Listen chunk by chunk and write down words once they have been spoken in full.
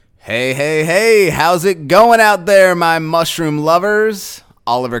Hey, hey, hey, how's it going out there, my mushroom lovers?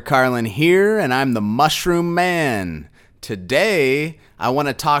 Oliver Carlin here, and I'm the Mushroom Man. Today, I want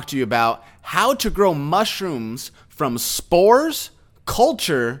to talk to you about how to grow mushrooms from spores,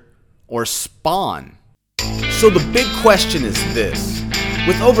 culture, or spawn. So the big question is this.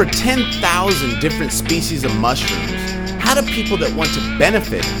 With over 10,000 different species of mushrooms, how do people that want to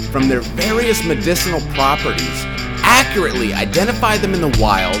benefit from their various medicinal properties accurately identify them in the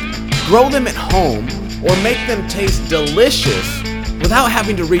wild, grow them at home, or make them taste delicious without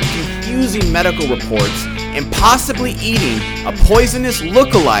having to read confusing medical reports and possibly eating a poisonous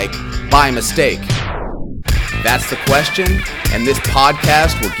look-alike by mistake? That's the question, and this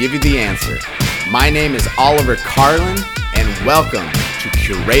podcast will give you the answer. My name is Oliver Carlin, and welcome to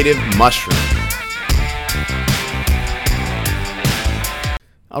Curative Mushroom.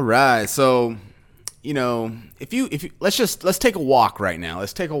 All right, so if you let's take a walk right now.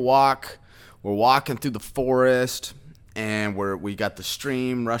 Let's take a walk. We're walking through the forest, and we got the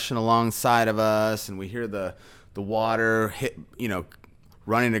stream rushing alongside of us, and we hear the water hit,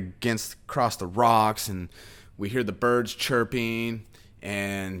 running across the rocks, and we hear the birds chirping,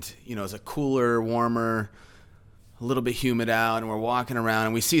 and it's a cooler, warmer, a little bit humid out, and we're walking around,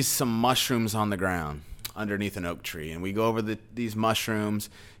 and we see some mushrooms on the ground underneath an oak tree, and we go over these mushrooms,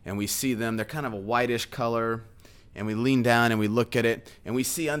 and we see them. They're kind of a whitish color, and we lean down and we look at it, and we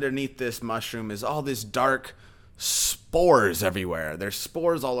see underneath this mushroom is all this dark spores everywhere. There's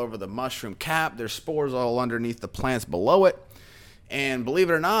spores all over the mushroom cap. There's spores all underneath the plants below it, and believe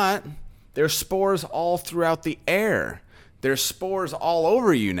it or not, there's spores all throughout the air. There's spores all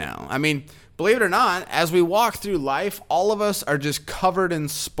over you now. I mean, believe it or not, as we walk through life, all of us are just covered in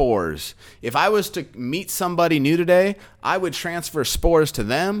spores. If I was to meet somebody new today, I would transfer spores to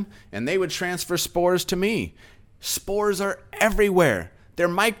them, and they would transfer spores to me. Spores are everywhere.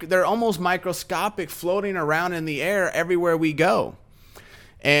 They're almost microscopic, floating around in the air everywhere we go.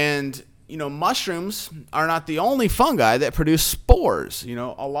 And mushrooms are not the only fungi that produce spores.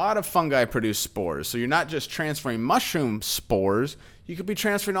 A lot of fungi produce spores. So you're not just transferring mushroom spores. You could be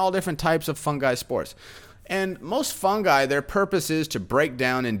transferring all different types of fungi spores. And most fungi, their purpose is to break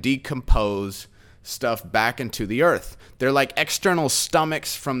down and decompose stuff back into the earth. They're like external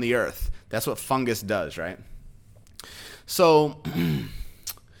stomachs from the earth. That's what fungus does, right? So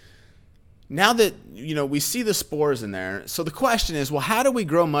now that we see the spores in there, so the question is, well, how do we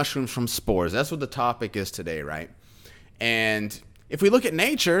grow mushrooms from spores? That's what the topic is today, right? And if we look at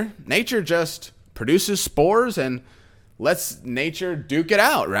nature just produces spores and lets nature duke it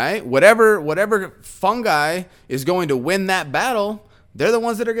out, right? Whatever fungi is going to win that battle, they're the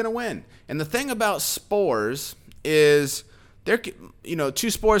ones that are going to win. And the thing about spores is two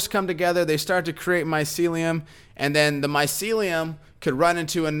spores come together, they start to create mycelium, and then the mycelium could run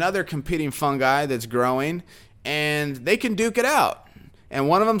into another competing fungi that's growing, and they can duke it out. And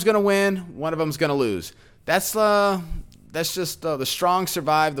one of them's going to win, one of them's going to lose. That's just the strong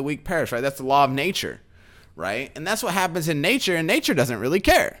survive, the weak perish, right? That's the law of nature, right? And that's what happens in nature, and nature doesn't really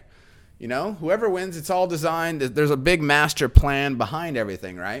care. Whoever wins, it's all designed. There's a big master plan behind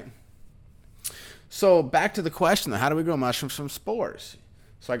everything, right? So back to the question, how do we grow mushrooms from spores?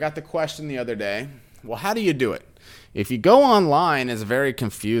 So I got the question the other day, well, how do you do it? If you go online, it's very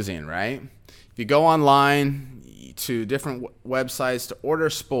confusing, right? If you go online to different websites to order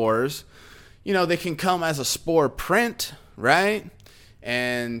spores, they can come as a spore print, right?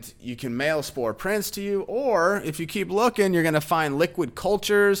 And you can mail spore prints to you, or if you keep looking, you're going to find liquid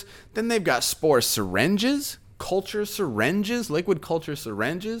cultures. Then they've got spore syringes, liquid culture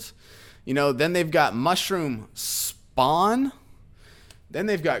syringes. Then they've got mushroom spawn. Then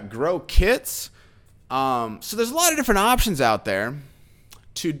they've got grow kits. So there's a lot of different options out there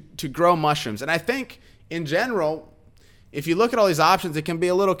to grow mushrooms. And I think in general, if you look at all these options, it can be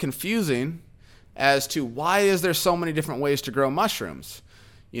a little confusing as to why is there so many different ways to grow mushrooms.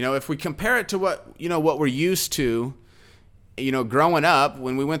 If we compare it to what we're used to, growing up,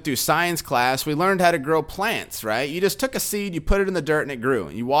 when we went through science class, we learned how to grow plants, right? You just took a seed, you put it in the dirt, and it grew.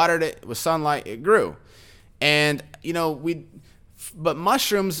 You watered it with sunlight, it grew. And, but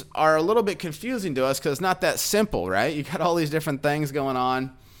mushrooms are a little bit confusing to us because it's not that simple, right? You got all these different things going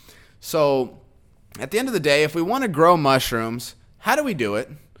on. So at the end of the day, if we want to grow mushrooms, how do we do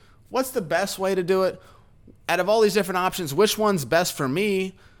it? What's the best way to do it? Out of all these different options, which one's best for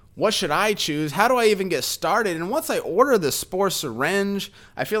me? What should I choose? How do I even get started? And once I order the spore syringe,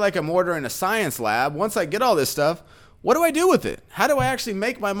 I feel like I'm ordering a science lab. Once I get all this stuff, what do I do with it? How do I actually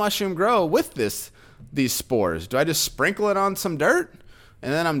make my mushroom grow with these spores? Do I just sprinkle it on some dirt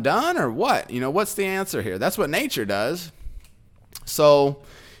and then I'm done, or what? What's the answer here? That's what nature does. So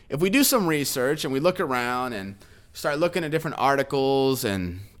if we do some research and we look around and start looking at different articles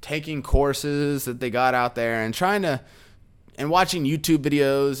and taking courses that they got out there and watching YouTube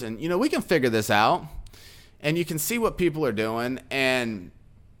videos, and we can figure this out, and you can see what people are doing. And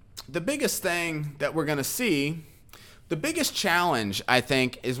the biggest thing that we're going to see, the biggest challenge, I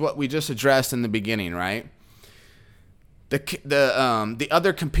think, is what we just addressed in the beginning, right? The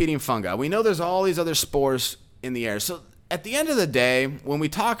other competing fungi. We know there's all these other spores in the air. So at the end of the day, when we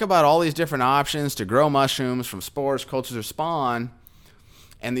talk about all these different options to grow mushrooms from spores, cultures, or spawn,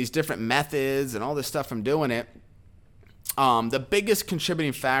 and these different methods and all this stuff from doing it, the biggest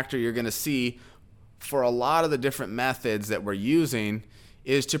contributing factor you're going to see for a lot of the different methods that we're using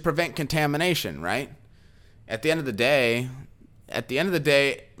is to prevent contamination, right? At the end of the day,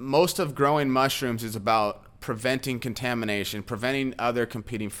 most of growing mushrooms is about preventing contamination, preventing other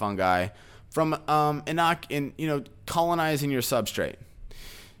competing fungi from colonizing your substrate.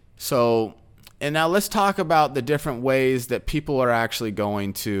 So, and now let's talk about the different ways that people are actually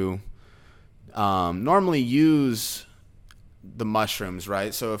going to normally use the mushrooms,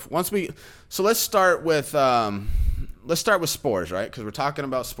 right? So let's start with spores, right? Because we're talking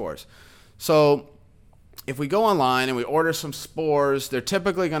about spores. So if we go online and we order some spores, they're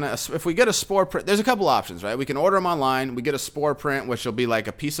typically if we get a spore print, there's a couple options, right? We can order them online. We get a spore print, which will be like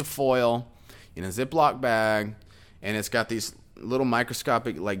a piece of foil in a Ziploc bag, and it's got these little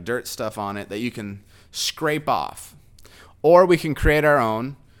microscopic like dirt stuff on it that you can scrape off. Or we can create our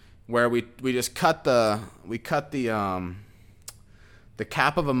own, where we just cut the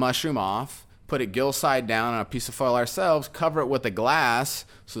cap of a mushroom off, put it gill side down on a piece of foil ourselves, cover it with a glass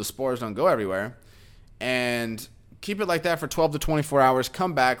so the spores don't go everywhere, and keep it like that for 12 to 24 hours.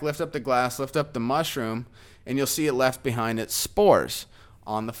 Come back, lift up the glass, lift up the mushroom, and you'll see it left behind its spores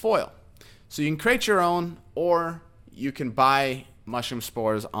on the foil. So you can create your own, or you can buy mushroom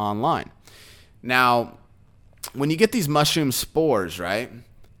spores online. Now, when you get these mushroom spores, right,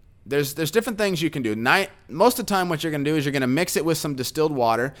 there's different things you can do. Most of the time what you're going to do is you're going to mix it with some distilled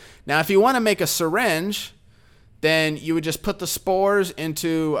water. Now, if you want to make a syringe, then you would just put the spores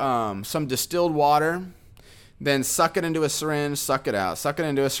into some distilled water, then suck it into a syringe, suck it out, suck it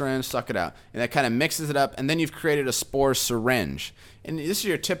into a syringe, suck it out. And that kind of mixes it up, and then you've created a spore syringe. And this is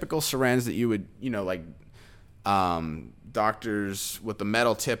your typical syringe that you would, like doctors with the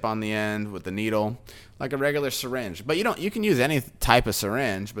metal tip on the end with the needle, like a regular syringe. But you can use any type of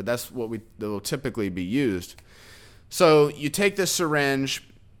syringe, but that's what will typically be used. So you take this syringe,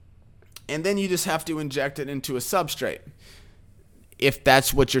 and then you just have to inject it into a substrate, if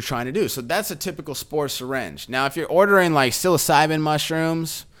that's what you're trying to do. So that's a typical spore syringe. Now, if you're ordering like psilocybin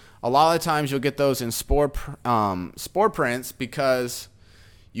mushrooms, a lot of the times you'll get those in spore prints, because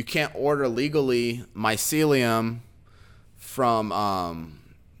you can't order legally mycelium from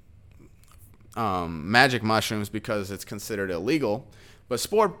magic mushrooms because it's considered illegal. But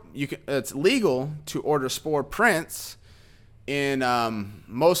it's legal to order spore prints in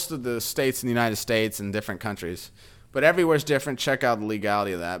most of the states in the United States and different countries. But everywhere's different. Check out the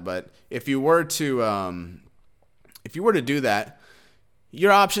legality of that. But if you were to do that,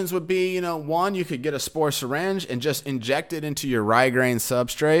 your options would be, one, you could get a spore syringe and just inject it into your rye grain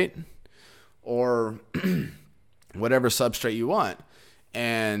substrate, or whatever substrate you want,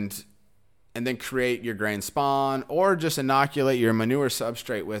 and then create your grain spawn, or just inoculate your manure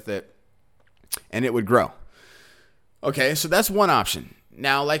substrate with it, and it would grow. Okay, so that's one option.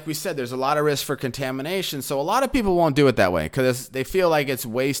 Now, like we said, there's a lot of risk for contamination, so a lot of people won't do it that way because they feel like it's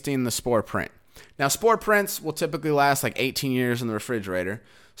wasting the spore print. Now, spore prints will typically last like 18 years in the refrigerator.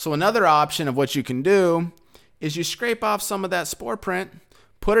 So another option of what you can do is you scrape off some of that spore print,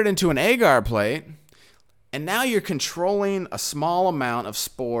 put it into an agar plate, and now you're controlling a small amount of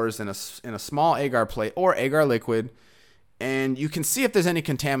spores in a small agar plate or agar liquid, and you can see if there's any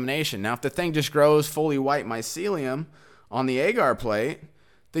contamination. Now, if the thing just grows fully white mycelium on the agar plate,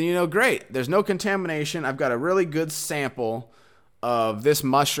 then great, there's no contamination. I've got a really good sample of this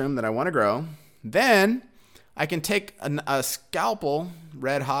mushroom that I want to grow. Then I can take a scalpel,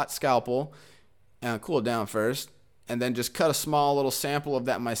 red hot scalpel, and cool it down first, and then just cut a small little sample of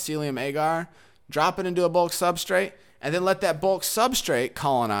that mycelium agar, drop it into a bulk substrate, and then let that bulk substrate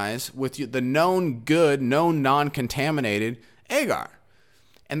colonize with the known non-contaminated agar.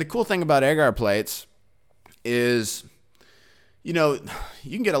 And the cool thing about agar plates is, you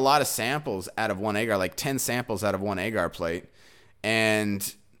can get a lot of samples out of one agar, like 10 samples out of one agar plate.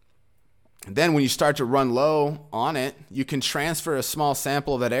 And then when you start to run low on it, you can transfer a small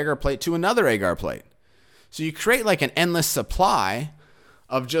sample of that agar plate to another agar plate. So you create like an endless supply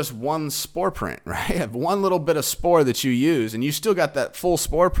of just one spore print, right? Of one little bit of spore that you use, and you still got that full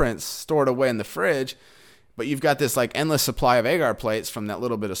spore print stored away in the fridge, but you've got this like endless supply of agar plates from that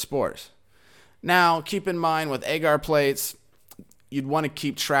little bit of spores. Now, keep in mind with agar plates, you'd want to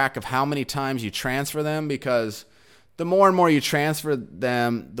keep track of how many times you transfer them, because the more and more you transfer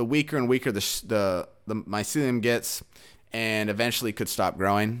them, the weaker and weaker the mycelium gets, and eventually could stop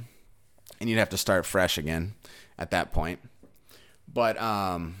growing, and you'd have to start fresh again at that point. But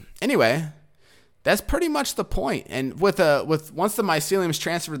anyway, that's pretty much the point. And with once the mycelium is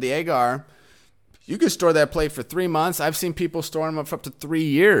transferred to the agar, you can store that plate for 3 months. I've seen people store them up for up to 3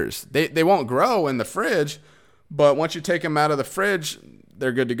 years. They won't grow in the fridge, but once you take them out of the fridge,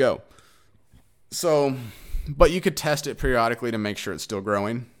 they're good to go. So, but you could test it periodically to make sure it's still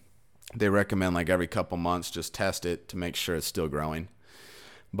growing. They recommend like every couple months, just test it to make sure it's still growing.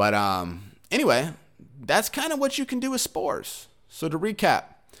 But anyway, that's kind of what you can do with spores. So to recap,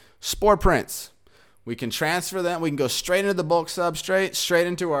 spore prints, we can transfer them. We can go straight into the bulk substrate, straight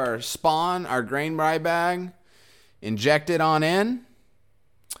into our spawn, our grain rye bag, inject it on in,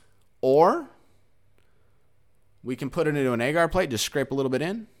 or we can put it into an agar plate, just scrape a little bit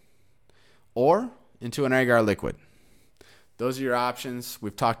in, or into an agar liquid. Those are your options.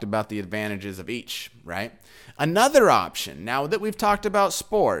 We've talked about the advantages of each, right? Another option, now that we've talked about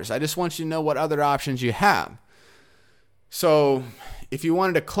spores, I just want you to know what other options you have. So if you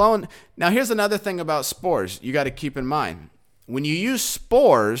wanted to clone, now here's another thing about spores you got to keep in mind. When you use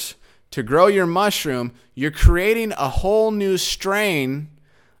spores to grow your mushroom, you're creating a whole new strain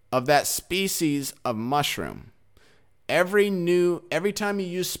of that species of mushroom. Every time you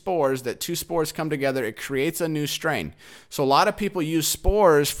use spores, that two spores come together, it creates a new strain. So a lot of people use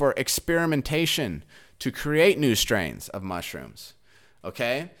spores for experimentation to create new strains of mushrooms,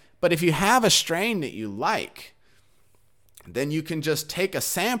 okay? But if you have a strain that you like, then you can just take a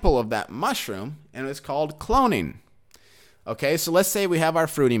sample of that mushroom, and it's called cloning. Okay, so let's say we have our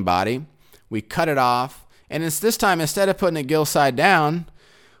fruiting body, we cut it off, and it's this time, instead of putting it gill side down,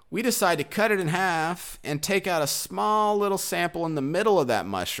 we decide to cut it in half and take out a small little sample in the middle of that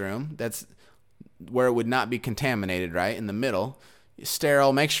mushroom. That's where it would not be contaminated, right? In the middle.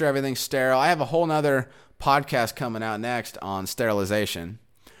 Sterile, make sure everything's sterile. I have a whole nother podcast coming out next on sterilization.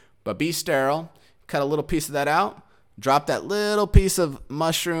 But be sterile, cut a little piece of that out, drop that little piece of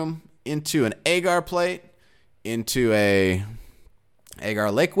mushroom into an agar plate, into a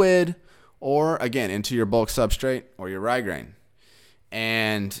agar liquid, or again, into your bulk substrate or your rye grain.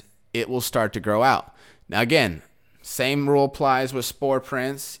 And it will start to grow out. Now again, same rule applies with spore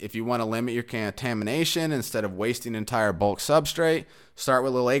prints. If you want to limit your contamination, instead of wasting entire bulk substrate, start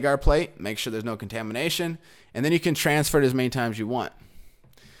with a little agar plate, make sure there's no contamination, and then you can transfer it as many times as you want.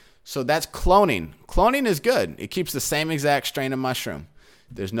 So that's cloning. Cloning is good. It keeps the same exact strain of mushroom.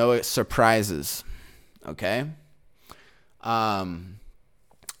 There's no surprises. Okay? Again,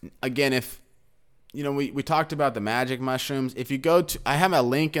 if you know, we talked about the magic mushrooms. If you go to, I have a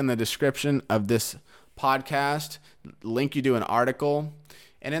link in the description of this podcast, link you to an article,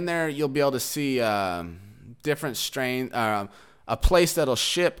 and in there you'll be able to see different strains, a place that'll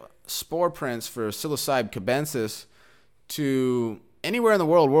ship spore prints for Psilocybe cubensis to anywhere in the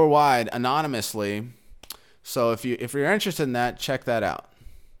world, worldwide, anonymously. So if you're interested in that, check that out.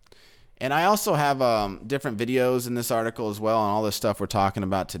 And I also have different videos in this article as well on all this stuff we're talking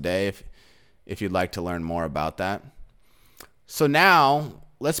about today, if you'd like to learn more about that. So now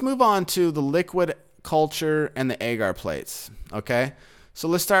let's move on to the liquid culture and the agar plates. Okay, so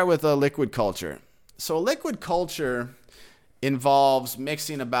let's start with a liquid culture. So a liquid culture involves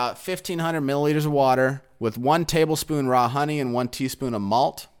mixing about 1,500 milliliters of water with 1 tablespoon raw honey and 1 teaspoon of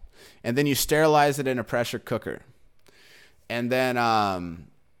malt, and then you sterilize it in a pressure cooker. And then, and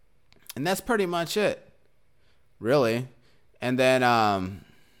that's pretty much it, really. And then,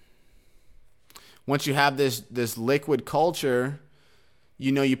 once you have this liquid culture,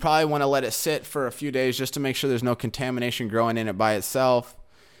 you know, you probably want to let it sit for a few days just to make sure there's no contamination growing in it by itself.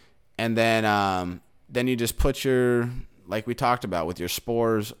 And then you just put your, like we talked about, with your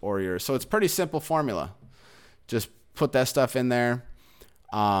spores or your, so it's pretty simple formula. Just put that stuff in there,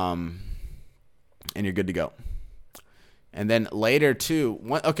 and you're good to go. And then later too,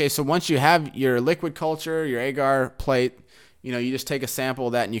 okay, so once you have your liquid culture, your agar plate, you know, you just take a sample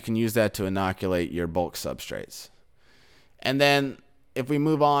of that and you can use that to inoculate your bulk substrates. And then if we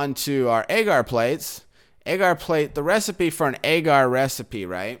move on to our agar plates, agar plate, the recipe for an agar recipe,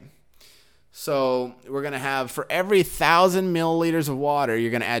 right? So we're going to have, for every 1,000 milliliters of water, you're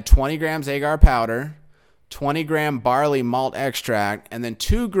going to add 20 grams agar powder, 20 gram barley malt extract, and then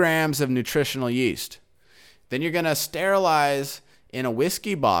 2 grams of nutritional yeast. Then you're going to sterilize in a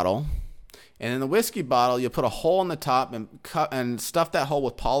whiskey bottle. And in the whiskey bottle, you put a hole in the top and stuff that hole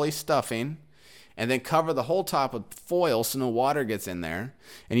with poly stuffing, and then cover the whole top with foil so no water gets in there.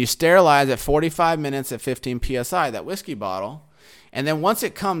 And you sterilize at 45 minutes at 15 psi, that whiskey bottle. And then once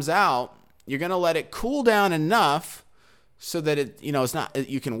it comes out, you're going to let it cool down enough so that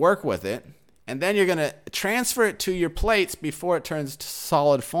you can work with it. And then you're going to transfer it to your plates before it turns to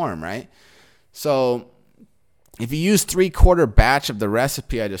solid form, right? So if you use 3/4 batch of the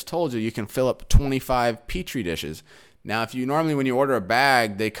recipe I just told you, you can fill up 25 Petri dishes. Now, when you order a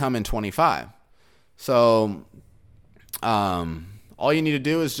bag, they come in 25. So all you need to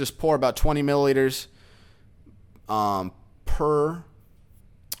do is just pour about 20 milliliters per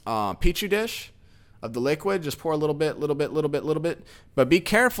Petri dish of the liquid. Just pour a little bit. But be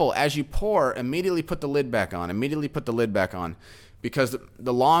careful as you pour, immediately put the lid back on. Because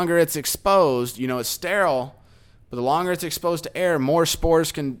the longer it's exposed, it's sterile, but the longer it's exposed to air, more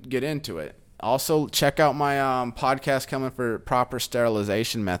spores can get into it. Also, check out my podcast coming for proper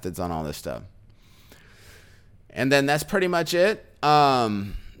sterilization methods on all this stuff. And then that's pretty much it.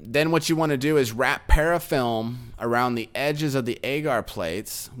 Then what you want to do is wrap parafilm around the edges of the agar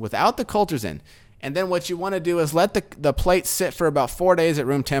plates without the cultures in. And then what you want to do is let the plates sit for about 4 days at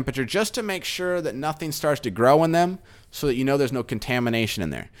room temperature just to make sure that nothing starts to grow in them, so that there's no contamination in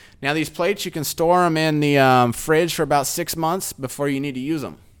there. Now, these plates, you can store them in the fridge for about 6 months before you need to use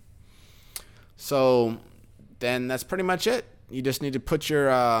them. So then that's pretty much it. You just need to put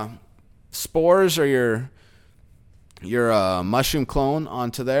your spores or your mushroom clone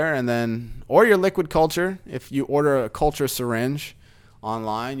onto there, or your liquid culture. If you order a culture syringe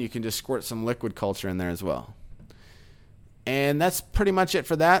online, you can just squirt some liquid culture in there as well. And that's pretty much it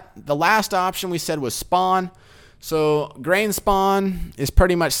for that. The last option we said was spawn. So grain spawn is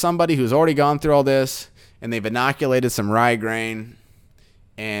pretty much somebody who's already gone through all this, and they've inoculated some rye grain,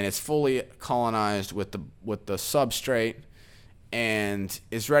 and it's fully colonized with the substrate, and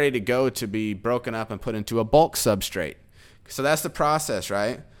is ready to go to be broken up and put into a bulk substrate. So that's the process,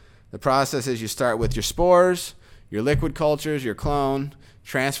 right? The process is you start with your spores, your liquid cultures, your clone,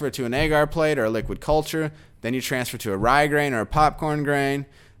 transfer it to an agar plate or a liquid culture, then you transfer to a rye grain or a popcorn grain.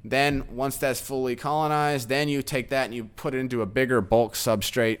 Then once that's fully colonized, then you take that and you put it into a bigger bulk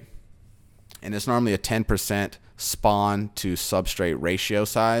substrate, and it's normally a 10% spawn to substrate ratio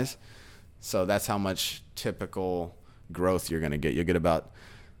size. So that's how much typical growth you're going to get. You'll get about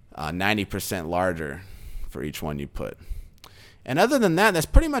 90% larger for each one you put. And other than that, that's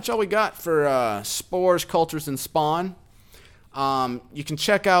pretty much all we got for spores, cultures, and spawn. You can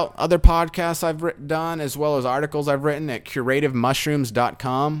check out other podcasts I've done as well as articles I've written at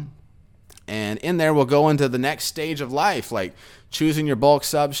curativemushrooms.com. And in there, we'll go into the next stage of life, like choosing your bulk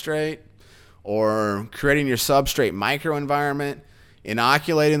substrate or creating your substrate microenvironment,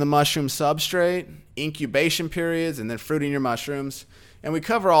 inoculating the mushroom substrate, incubation periods, and then fruiting your mushrooms. And we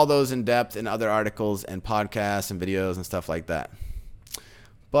cover all those in depth in other articles and podcasts and videos and stuff like that.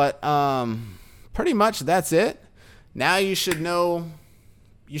 But pretty much that's it. Now you should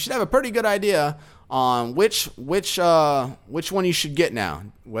have a pretty good idea on which one you should get now.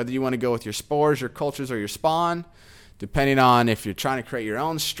 Whether you want to go with your spores, your cultures, or your spawn, depending on if you're trying to create your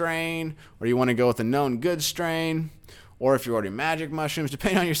own strain, or you want to go with a known good strain, or if you're ordering magic mushrooms,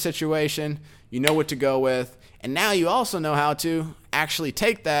 depending on your situation, you know what to go with. And now you also know how to actually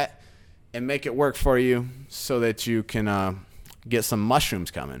take that and make it work for you so that you can get some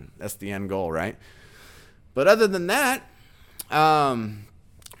mushrooms coming. That's the end goal, right? But other than that,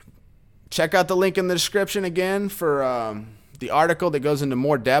 check out the link in the description again for the article that goes into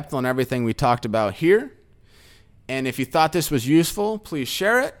more depth on everything we talked about here. And if you thought this was useful, please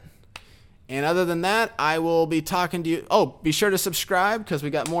share it. And other than that, I will be talking to you. Oh, be sure to subscribe because we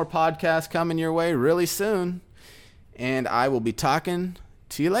got more podcasts coming your way really soon. And I will be talking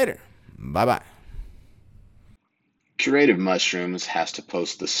to you later. Bye-bye. Curative Mushrooms has to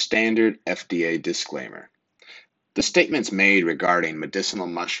post the standard FDA disclaimer. The statements made regarding medicinal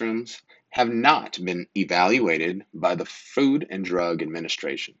mushrooms have not been evaluated by the Food and Drug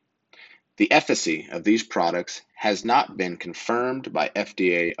Administration. The efficacy of these products has not been confirmed by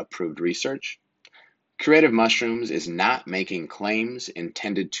FDA-approved research. Curative Mushrooms is not making claims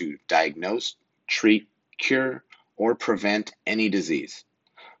intended to diagnose, treat, cure, or prevent any disease.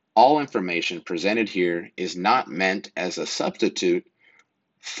 All information presented here is not meant as a substitute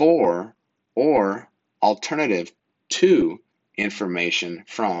for or alternative to information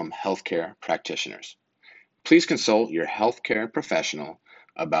from healthcare practitioners. Please consult your healthcare professional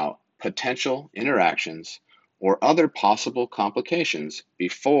about potential interactions or other possible complications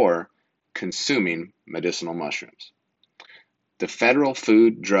before consuming medicinal mushrooms. The Federal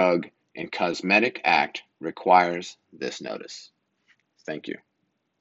Food, Drug, and Cosmetic Act requires this notice. Thank you.